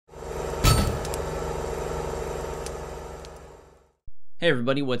Hey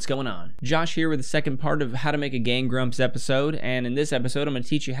everybody, what's going on? Josh here with the second part of how to make a Game Grumps episode, and in this episode I'm going to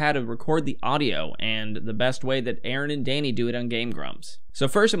teach you how to record the audio and the best way that Aaron and Danny do it on Game Grumps. So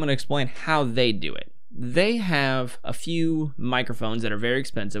first I'm going to explain how they do it. They have a few microphones that are very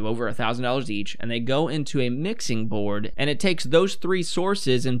expensive, over $1,000 each, and they go into a mixing board, and it takes those three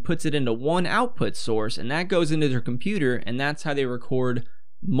sources and puts it into one output source, and that goes into their computer, and that's how they record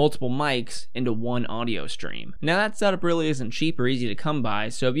multiple mics into one audio stream. Now that setup really isn't cheap or easy to come by,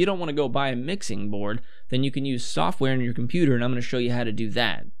 so if you don't want to go buy a mixing board, then you can use software in your computer, and I'm going to show you how to do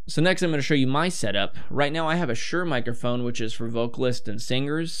that. So next I'm going to show you my setup. Right now I have a Shure microphone, which is for vocalists and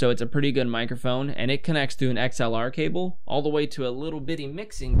singers, so it's a pretty good microphone, and it connects through an XLR cable all the way to a little bitty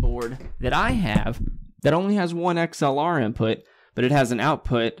mixing board that I have that only has one XLR input, but it has an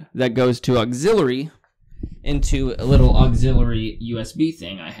output that goes to auxiliary into a little auxiliary USB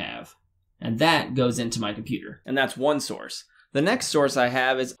thing I have, and that goes into my computer, and that's one source. The next source I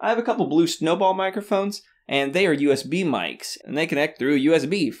have is I have a couple Blue Snowball microphones, and they are USB mics, and they connect through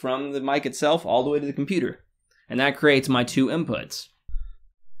USB from the mic itself all the way to the computer, and that creates my two inputs.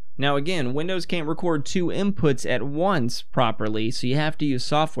 Now again, Windows can't record two inputs at once properly, so you have to use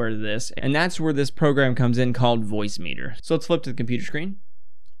software to this, and that's where this program comes in called Voicemeeter. So let's flip to the computer screen.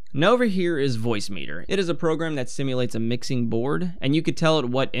 Now over here is Voicemeeter. It is a program that simulates a mixing board, and you could tell it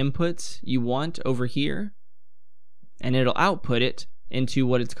what inputs you want over here, and it'll output it into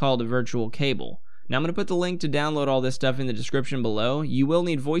what it's called a virtual cable. Now I'm going to put the link to download all this stuff in the description below. You will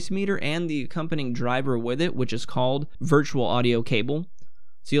need Voicemeeter and the accompanying driver with it, which is called virtual audio cable.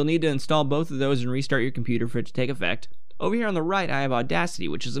 So you'll need to install both of those and restart your computer for it to take effect. Over here on the right, I have Audacity,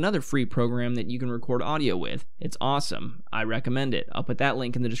 which is another free program that you can record audio with. It's awesome. I recommend it. I'll put that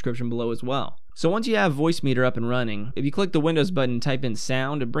link in the description below as well. So once you have Voicemeeter up and running, if you click the Windows button and type in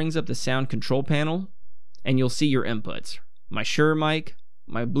sound, it brings up the sound control panel, and you'll see your inputs. My Shure mic,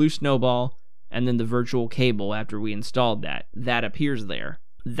 my Blue Snowball, and then the virtual cable after we installed that. That appears there.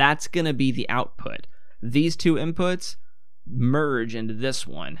 That's going to be the output. These two inputs merge into this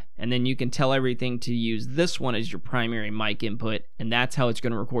one, and then you can tell everything to use this one as your primary mic input, and that's how it's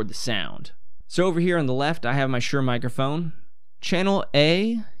going to record the sound. So over here on the left I have my Shure microphone. Channel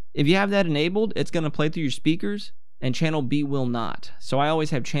A, if you have that enabled, it's going to play through your speakers, and channel B will not. So I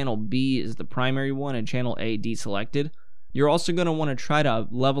always have channel B as the primary one and channel A deselected. You're also going to want to try to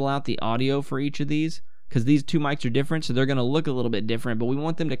level out the audio for each of these, because these two mics are different, so they're going to look a little bit different, but we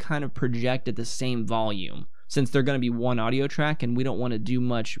want them to kind of project at the same volume, since they're going to be one audio track, and we don't want to do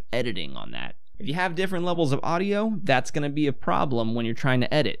much editing on that. If you have different levels of audio, that's going to be a problem when you're trying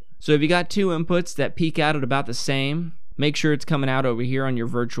to edit. So if you got two inputs that peak out at about the same, make sure it's coming out over here on your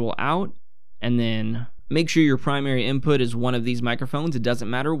virtual out, and then make sure your primary input is one of these microphones. It doesn't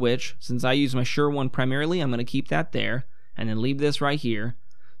matter which. Since I use my Shure one primarily, I'm going to keep that there, and then leave this right here.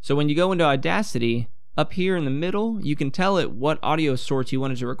 So when you go into Audacity, up here in the middle, you can tell it what audio source you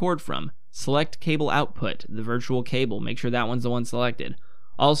want it to record from. Select cable output, the virtual cable. Make sure that one's the one selected.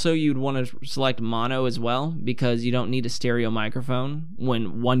 Also, you'd want to select mono as well, because you don't need a stereo microphone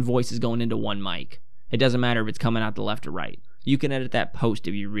when one voice is going into one mic. It doesn't matter if it's coming out the left or right. You can edit that post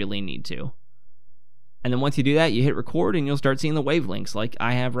if you really need to. And then once you do that, you hit record and you'll start seeing the wavelengths like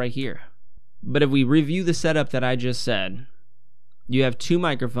I have right here. But if we review the setup that I just said, you have two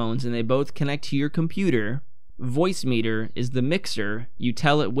microphones and they both connect to your computer. Voicemeeter is the mixer. You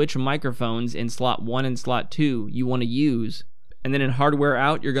tell it which microphones in slot 1 and slot 2 you want to use, and then in hardware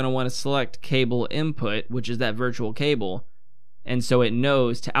out you're going to want to select cable input, which is that virtual cable, and so it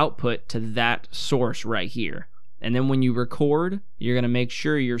knows to output to that source right here. And then when you record, you're going to make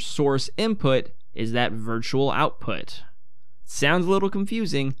sure your source input is that virtual output. Sounds a little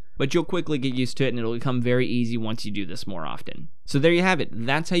confusing, but you'll quickly get used to it, and it'll become very easy once you do this more often. So there you have it.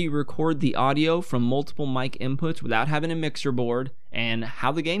 That's how you record the audio from multiple mic inputs without having a mixer board, and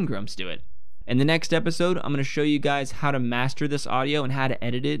how the Game Grumps do it. In the next episode, I'm going to show you guys how to master this audio and how to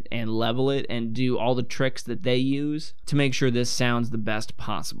edit it and level it and do all the tricks that they use to make sure this sounds the best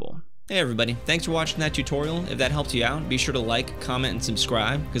possible. Hey everybody, thanks for watching that tutorial. If that helped you out, be sure to like, comment, and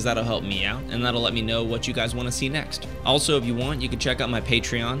subscribe, because that'll help me out, and that'll let me know what you guys want to see next. Also, if you want, you can check out my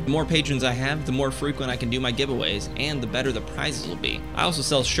Patreon. The more patrons I have, the more frequent I can do my giveaways, and the better the prizes will be. I also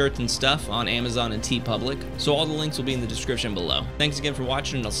sell shirts and stuff on Amazon and TeePublic, so all the links will be in the description below. Thanks again for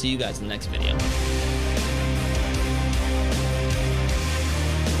watching, and I'll see you guys in the next video.